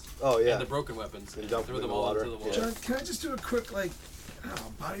 weapons Oh yeah. and the broken weapons And and dump throw them in them the all water. into the water. John, can I just do a quick, like, I don't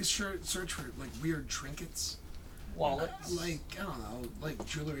know, body search for, like, weird trinkets? Wallets. Like, I don't know, like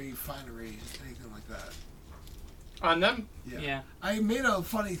jewelry, finery, anything like that. on them. Yeah. I made a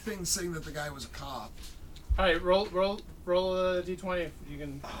funny thing saying that the guy was a cop. All right, roll a d20 if you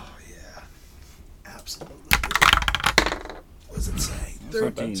can. Oh, yeah. Absolutely. What does it say?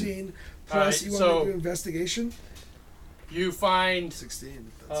 13. 13. Plus, Alright, you want so- to do investigation? You find 16.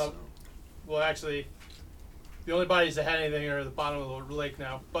 That's well, actually, the only bodies that had anything are at the bottom of the lake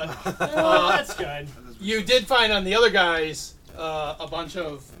now. But Oh, that's good. you did find on the other guys a bunch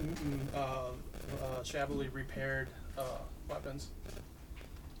of shabbily repaired weapons,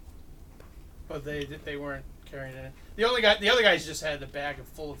 but they weren't carrying it. The other guys just had the bag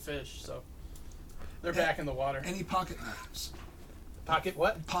full of fish, so they're back in the water. Any pocket knives? Pocket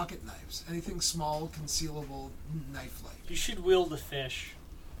what? Pocket knives. Anything small, concealable, knife-like. You should wield the fish.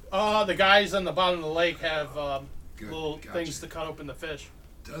 The guys on the bottom of the lake have Good, little gotcha. things to cut open the fish,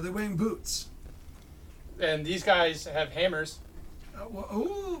 Are they wearing boots? and these guys have hammers.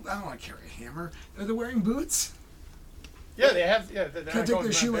 Oh, I don't want to carry a hammer. Are they wearing boots? Yeah, they have. Yeah, they're Can I not take going their around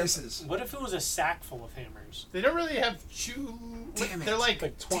barefoot. shoelaces? What if it was a sack full of hammers? They don't really have shoe. Damn it. They're like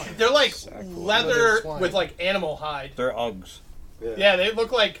twine. they're like Leather leather twine. with like animal hide. They're Uggs. Yeah, they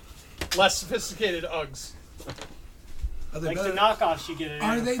look like less sophisticated Uggs. Are they Like better, the knockoffs you get.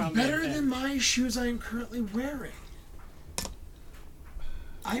 are they from better the- than my shoes I'm currently wearing?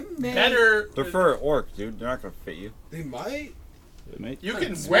 I'm mad. Better. They're for an orc, dude. They're not gonna fit you. They might. They might- You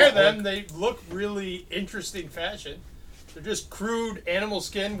can Small wear them. orc. They look really interesting fashion. They're just crude animal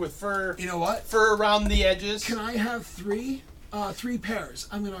skin with fur You know what? around the edges. Can I have three pairs?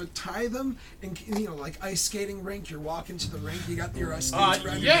 I'm gonna tie them, and like ice skating rink. You're walking to the rink. You got your skates around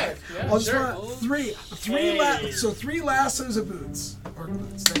your yeah, neck. yeah, I'll just sure. want three Hey. so 3 lassos of boots. Or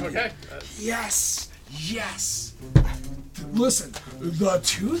boots. Thank you. Okay. Yes. Yes. Listen, the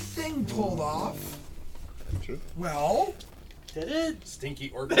tooth thing pulled off. True. Well, Did it?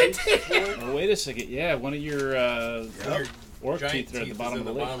 Stinky orc. Oh, wait a second. Yeah, one of your orc Giant teeth are at the bottom of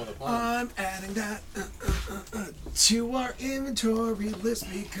the lake. I'm adding that to our inventory list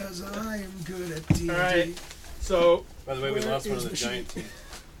because I am good at D&D. All right. So, By the way, we Where lost one of is the the giant teeth.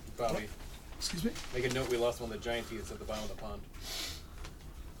 Bobby, Excuse me? make a note. We lost one of the giant teeth that's at the bottom of the pond.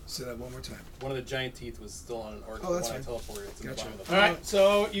 Say that one more time. One of the giant teeth was still on an orc. Oh, that's when I fine. teleported, it's in Gotcha. the bottom of the all pond. right.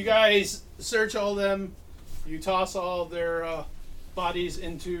 So you guys search all them. You toss all their bodies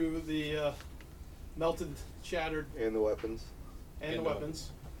into the melted, shattered, And the weapons. and the And the weapons.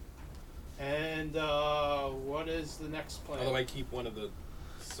 And what is the next plan? Although I keep one of the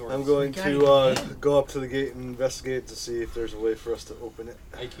swords. I'm going to go up to the gate and investigate to see if there's a way for us to open it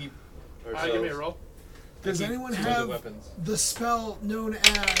I keep ourselves. Give me a roll. Does keep anyone two of the have weapons. the spell known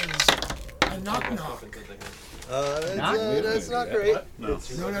as a knock Most knock? weapons that they have. That's not great. No.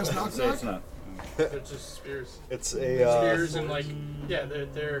 It's, Known as knock Say it's knock? not. They're just spears. it's a Spears and like, yeah,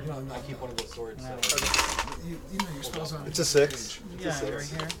 they're. No, I knock keep one of those swords. No. You know your spells on. it's a 6. It's a Yeah, 6.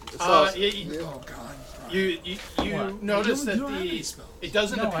 right here. It's not, Oh God. You What? notice You that don't have any the spells. it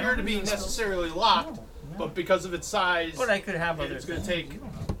doesn't No, I appear don't to be have spells. necessarily locked, but because of its size, But I could have other it's going to things. take You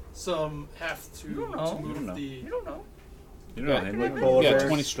don't know. some have to You don't know. move You don't know. the. You don't know. You know, polar you got bears.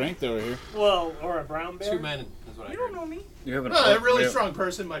 20 strength over here. Well, or a brown bear. 2 men is what I You heard. don't know me. You have an Well, a orc- really we have- strong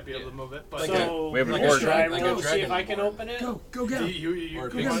person might be able to move it, but So, we have an like orc. should I Like a roll to see if dragon I can born. open it? Go get him. you Or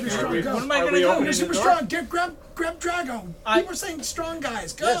Go big get him. You're strong. we- Go. What am I Are gonna we do? opening You're the super door? strong. Grab Drago. I- You were saying strong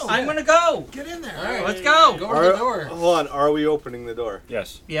guys. Go. Yes. I'm gonna go. Get in there. All right, Let's go. Go to the door. Hold on, are we opening the door?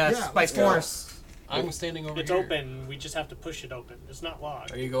 Yes. Yes, Yeah, by let's go. force. I'm standing over It's here. open. We just have to push it open. It's not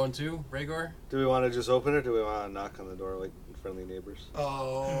locked. Are you going too, Rhaegar? Do we want to just open it or do we want to knock on the door like friendly neighbors?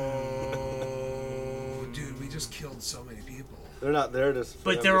 Oh, dude, we just killed so many people. They're not there to. for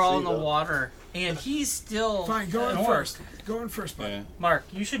But them they're to all see, in the though. water, and he's still Fine, go an in orc. first. Go in first, bud. Yeah. Mark,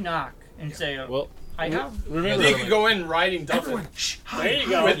 you should knock and say, Well, "I have." remember, you could go in riding Duffin. Everyone, shh, hide, There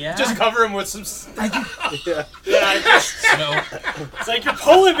you hide. go. Yeah. Just cover him with some. Yeah. No. It's like your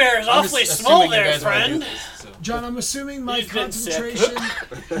polar bear is I'm awfully just small assuming you there, guys wanna do friend. this, so. John, I'm assuming my He's been sick.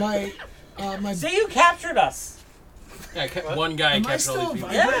 concentration, my Say you captured us. Yeah, one guy Am I captured all still these people.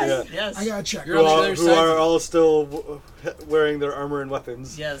 vibrant? Yes. Yeah. Yes. I gotta check. You're on the other Who side. are all still wearing their armor and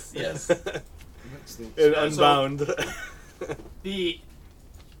weapons. Yes. Yes. And unbound. The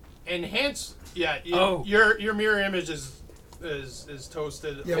enhanced, Oh. your mirror image is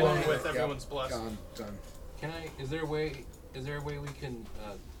toasted Yeah, along well, with yeah, everyone's blood. Gone, done. Can I? Is there a way we can?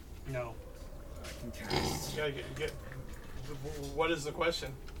 No. You gotta what is the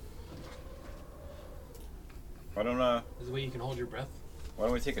question? Why don't Is there a way you can hold your breath? why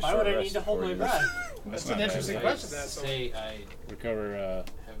don't we take a Why short would I rest need to hold before my we do this? breath? That's not an bad. interesting I question. That so say I recover have.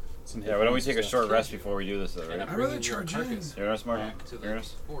 some. Yeah, why don't we take a stuff. short rest before we do this, though, And right? I'm I'd rather bringing your charge in. carcass You hear us, Mark? back to You hear the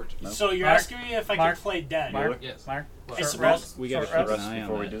us? forge. No? So you're Mark- asking me if I Mark- can play dead? Mark? Yes. Mark. I Short suppose- rest. We got to Short keep an Rest eye on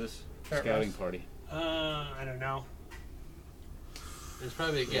before we that do this? Short scouting rest. party. I don't know. There's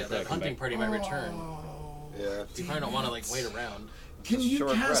probably that come hunting back. party might return. Yeah. You probably don't want to wait around. Can you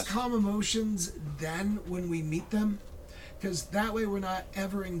Short cast rest. calm emotions then when we meet them? Because that way we're not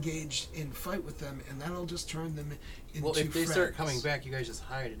ever engaged in fight with them, and that'll just turn them into Well, if they start friends. coming back, you guys just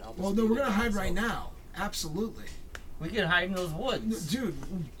hide and I'll just. Well, no, leave we're it gonna hide so- right now. Absolutely, We can hide in those No, woods dude.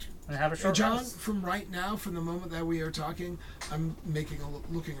 and have a short John, rest. from right now, from the moment that we are talking, I'm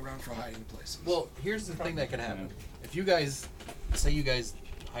looking around for hiding places. Well, here's the thing that can happen. If you guys say you guys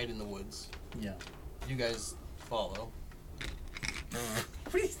hide in the woods, Yeah. you guys follow.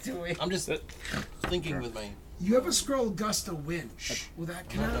 What are you doing? I'm just thinking with my. you have a scroll gust of wind. Will that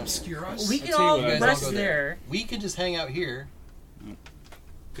can that No. obscure us? We can tell you all what, You guys all rest go there. We could just hang out here.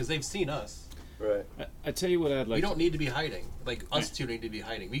 Because they've seen us. Right. I tell you what I'd like. We don't need to be hiding. Like, us two need to be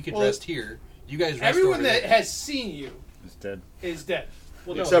hiding. We could Well, rest here. You guys rest everyone over that there. has seen you It's dead. is dead.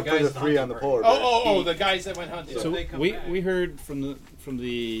 Well, no, Except the for guys the at 3 on the hunting polar party. bear. The guys that went hunting. So they come we back. we heard from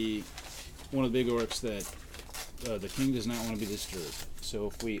the one of the big orcs that the king does not want to be disturbed. So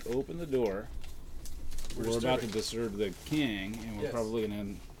if we open the door, we're about to disturb the king, and we're Yes. probably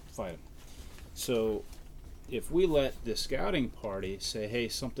going to fight him. So if we let the scouting party say, "Hey,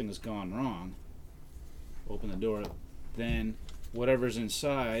 something has gone wrong," open the door, then whatever's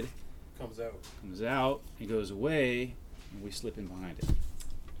inside Comes out. comes out and goes away, and we slip in behind it.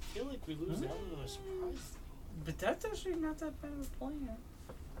 I feel like we lose out on a surprise But that's actually not that bad of a plan.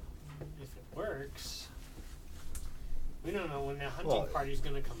 if it works. We don't know when the hunting Well, party's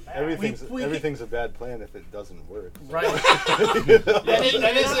gonna come back. Everything's a bad plan if it doesn't work. Right.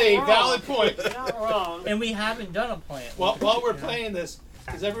 That is a valid point. You're not wrong. And we haven't done a plan. While we're playing this,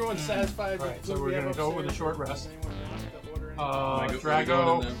 is everyone satisfied with Alright, the so food we're we have gonna go with a upstairs? short rest. Anyone want to order anything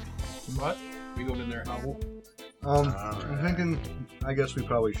Drago. What? We go in there. I'm thinking. I guess we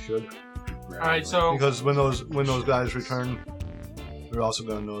probably should. All right, so Because when those guys return, we're also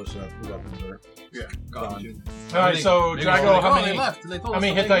going to notice that the weapons are gone. all right, so Drago, how they many? left. They told How us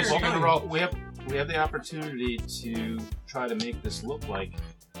many to hit stay dice here. are you gonna roll? We have the opportunity to try to make this look like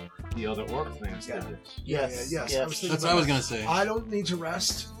the other orc clans did this. Yes. Yes. I was thinking That's what I was gonna say. I don't need to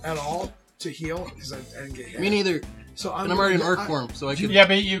rest at all to heal because I didn't get hit. Me neither. So And I'm already in orc form, so I could. Yeah,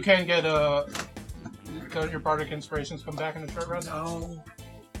 but you can get your bardic inspirations come back in the short rest. No.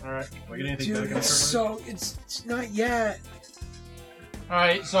 All right. Dude, it's not yet. All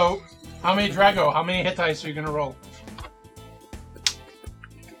right. So, how many Drago? How many hit dice are you gonna roll?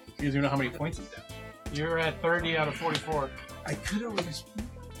 You know how many points he's down. You're at 30 out of 44. I could always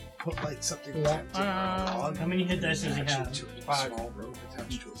put like something How many hit dice does he have? 5. Small rope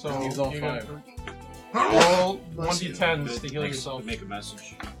attached to it. So He's all you're gonna 5. roll Bless you. 1d10s to heal yourself. Make a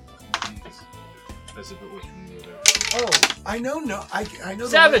message. As if it was from the other. Oh, I know. No, I know.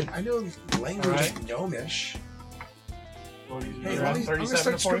 7. I know language Alright. Gnomish. Hey, You're let at me, I'm gonna 37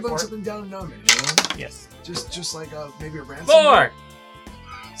 start to scribbling 44. something down in Gnomish. Yes. Just like maybe a ransom. 4.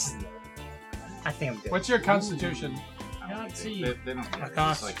 I think I'm good. What's your constitution? Let's see. They don't care. It's like,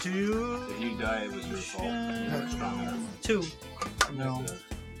 Constitution. if you die, it was your fault. You're not strong enough. 2. No.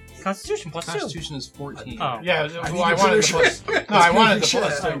 Constitution plus 2. Constitution is 14. Oh. Yeah, need well, I to wanted the finish plus. No, I wanted the Shit.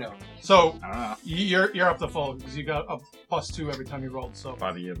 plus I 2. know. So I don't know. you're up to full because you got a plus 2 every time you rolled. So.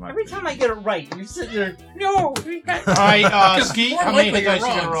 Probably you have my Every time I get it right, you sit there. No, you got. All right, Because Skeet, more how many likely hit dice you're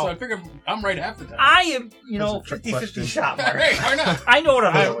you gonna wrong, roll? so I figure I'm right half the time. I am, That's a trick 50-50 question. shot. Hey, Mark. why not? I know what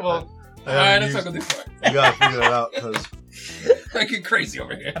I'm All doing. right, well, Alright, that's not gonna do for it. You gotta figure it out because I get crazy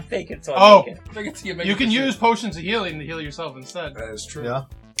over here. I'm faking, so Oh. I'm faking. I can see you making you can this use shit. potions of healing to heal yourself instead. That is true. yeah.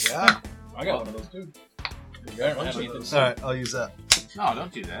 Yeah. I got one of those too. You got one, Ethan. All right, I'll use that. No,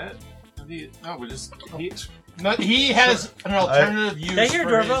 don't do that. No, we're just. No, he has an alternative use Did I hear for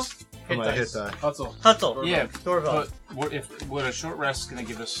doorbell? his For my hit dice. die. Hustle. Hustle. Yeah, Doorbell. but what a short rest is going to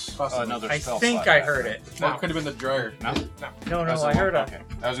give us Possibly. another I spell think slot. I heard it. Or it could have been the dryer. No? No, That's the I one? heard Okay.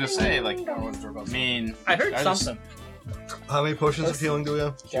 I was going to say, like, I I heard just- something. How many potions of healing do we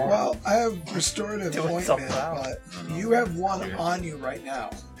have? Well, I have restorative Doing ointment, something out. but you have one on you right now.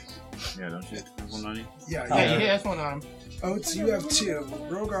 Yeah, don't you have one on you? Yeah. Yeah, he has one on him. Oates, you have 2.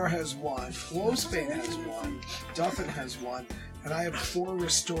 Rogar has 1. Wolfsbane has 1. Duffin has 1. And I have 4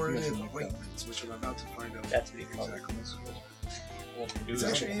 restorative ointments, which I'm about to find out. That's pretty cool. Exactly. It's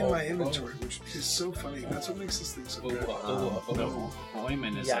actually in my inventory, which is so funny. That's what makes this thing so good. The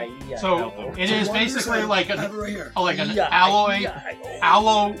ointment is Yeah, like. yeah. So it is basically like I have an it right here. alloy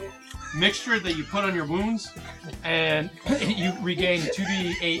aloe mixture that you put on your wounds, and you regain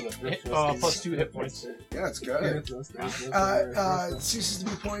 2d8 plus 2 hit points. Yeah, it's good. Ceases to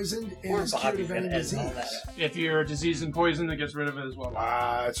be poisoned and Poor is cured Bobby of any gonna edit all disease. that. If you're diseased and poison, it gets rid of it as well.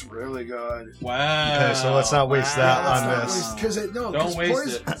 Wow, it's really good. Wow. Okay, so let's not waste that on this. Because Don't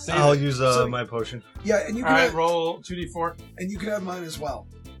waste it. Save I'll it. use So- my potion. Yeah, and you All can right, have, roll 2d4. and you can have mine as well.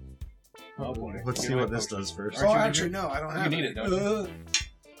 Oh boy. Let's see what this does first. Oh, actually, no, I don't have need it, don't you?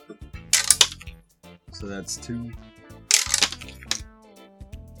 So that's 2.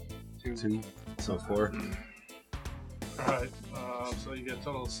 2. So 4. All right, so you get a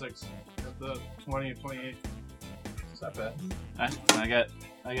total of 6. You got the 20 and 28. It's not bad. I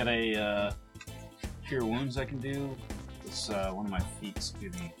got a cure wounds I can do. It's one of my feats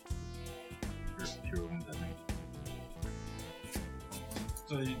give me cure wounds, I think.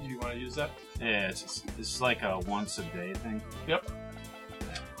 So you want to use that? Yeah, it's like a once a day thing. Yep.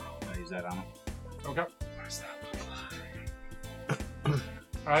 I use that on him. Okay. All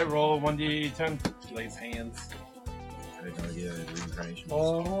right, roll 1d10. Lays hands. I don't get a reincarnation.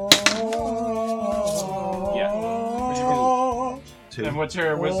 Yeah. What'd you 2. do? And what's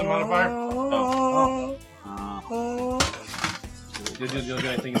your wisdom modifier? The only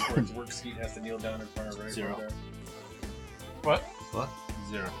good thing is for its work, Skeet has to kneel down in front of her. 0. What?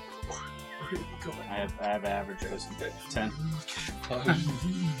 0. I have average wisdom. 10.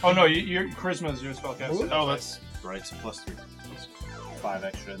 Oh no, your charisma is your spellcaster. Oh, that's right. So plus 3. 5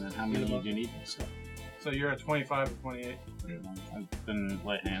 extra. And then how many do you need? So you're at 25 or 28. I've been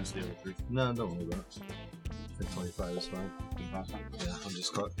light hands the other 3. No, don't worry about it. I think 25 is fine. Yeah, I'll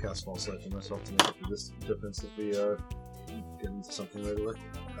just cast false light for myself to make up the difference if we get into something right away.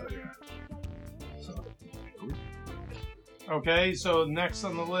 So, Okay, so next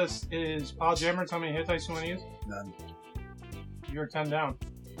on the list is Pile Jammer. How many hit dice you want to use? None. You're 10 down.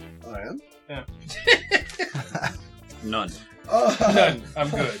 I am? Yeah. None. Oh, None. I'm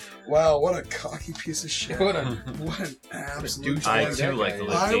good. Wow, what a cocky piece of shit. What an absolute I douche. too like to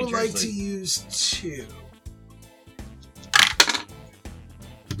live I would like to dangerously. use 2.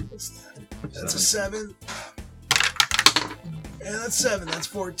 That's a 7. And that's 7. That's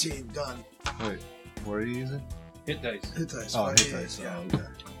 14. Done. Wait, what are you using? Hit dice. Hit dice. Oh, hit 5d8, dice. Yeah. Oh, okay.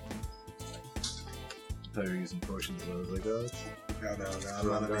 I thought you were using potions. I was like, oh, that's... No, I'm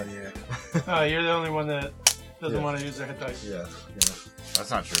not a maniac. Oh, you're the only one that doesn't Yeah. want to use their hit dice. Yeah. That's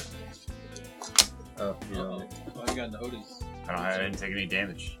not true. Oh, you know. All you got in the hood is. I didn't take any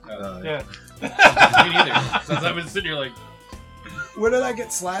damage. Yeah. Me neither. Since I've been sitting here like. Where did I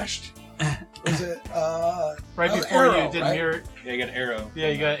get slashed? Was it, Right oh, before arrow, you didn't right? hear it. Yeah, you got an arrow. Yeah,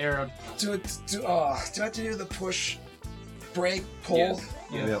 you got arrowed. Do I have to do the push, break, pull? Yes.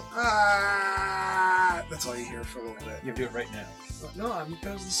 Yep. Ah, that's all you hear for a little bit. You have to do it right now. No,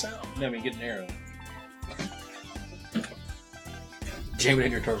 that was the sound. No, I mean, get an arrow. Jam it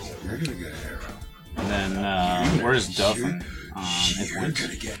in your torso. You're gonna get an arrow. And then, where's Duff? You're Hit gonna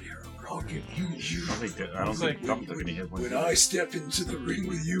points? get an arrow. I'll give you. I don't think Duff took any hit points. When I step into the ring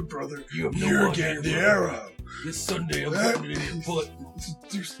with you, brother, You have no you're idea, getting the brother. arrow. This Sunday, I'm That- putting it in your foot.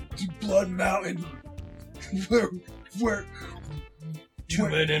 Do Blood Mountain. Where? Two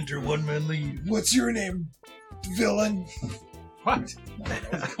men enter, one man leave. What's your name, villain? What?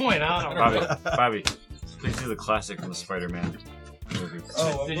 What's going on? Bobby, please do the classic from the Spider-Man movie.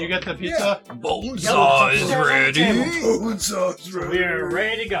 Oh, Did you get the pizza? Bonesaw is ready. Oh, sauce, right? We're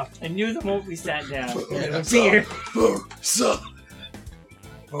ready to go. I knew the moment we sat down. Beer.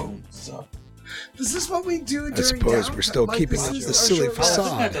 Bonesaw. Is this what we do during I suppose down- we're still like, keeping this up is the our silly short rest?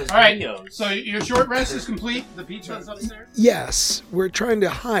 facade. All right. So your short rest is complete. The pizza's upstairs. Yes, we're trying to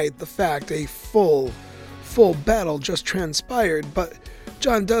hide the fact a full battle just transpired, but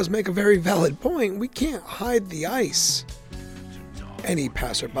John does make a very valid point. We can't hide the ice. Any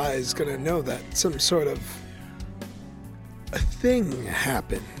passerby is going to know that some sort of a thing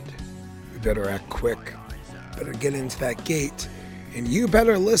happened. We better act quick. Better get into that gate. And you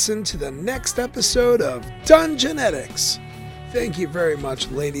better listen to the next episode of Dungeonetics. Thank you very much,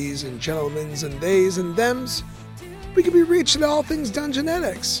 ladies and gentlemen, and theys and thems. We can be reached at all things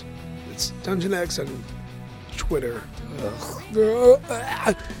Dungeonetics. It's Dungeonetics on Twitter.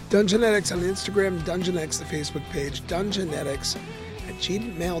 Dungeonetics on Instagram, Dungeonetics the Facebook page,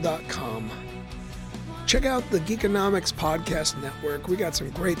 Dungeonetics@gmail.com. Check out the Geekonomics Podcast Network. We got some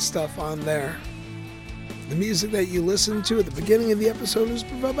great stuff on there. The music that you listened to at the beginning of the episode was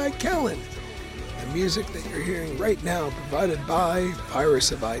provided by Kellen. The music that you're hearing right now provided by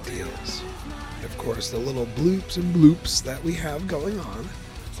Virus of Ideals. And of course, the little bloops and bloops that we have going on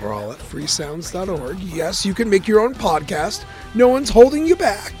are all at freesounds.org. Yes, you can make your own podcast. No one's holding you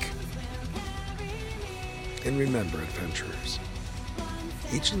back. And remember, adventurers,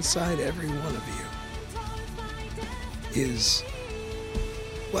 each inside every one of you is,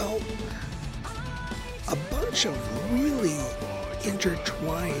 well, a bunch of really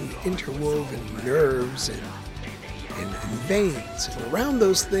intertwined, interwoven nerves and veins. And around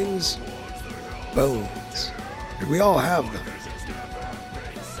those things, bones. And we all have them.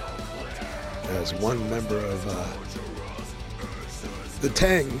 As one member of the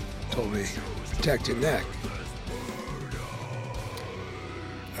Tang told me, protect your neck.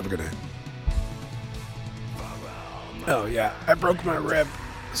 Have a good night. Oh yeah, I broke my rib.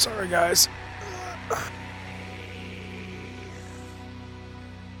 Sorry guys.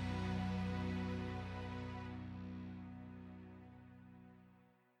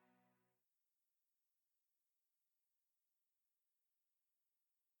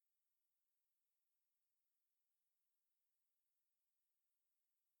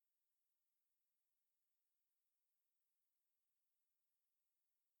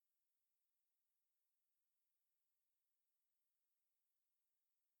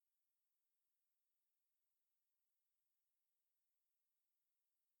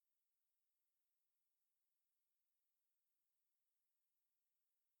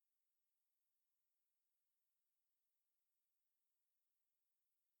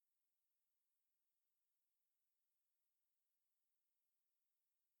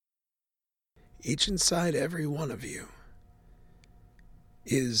 Each inside every one of you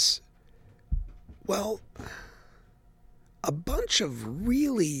is, well, a bunch of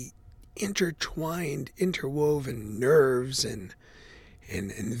really intertwined, interwoven nerves and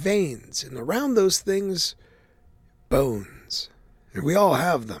veins. And around those things, bones. And we all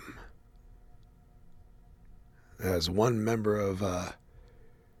have them. As one member of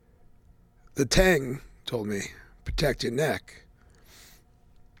the Tang told me, protect your neck.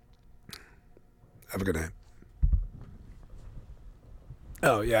 Have a good night.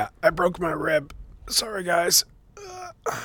 Oh, yeah. I broke my rib. Sorry, guys.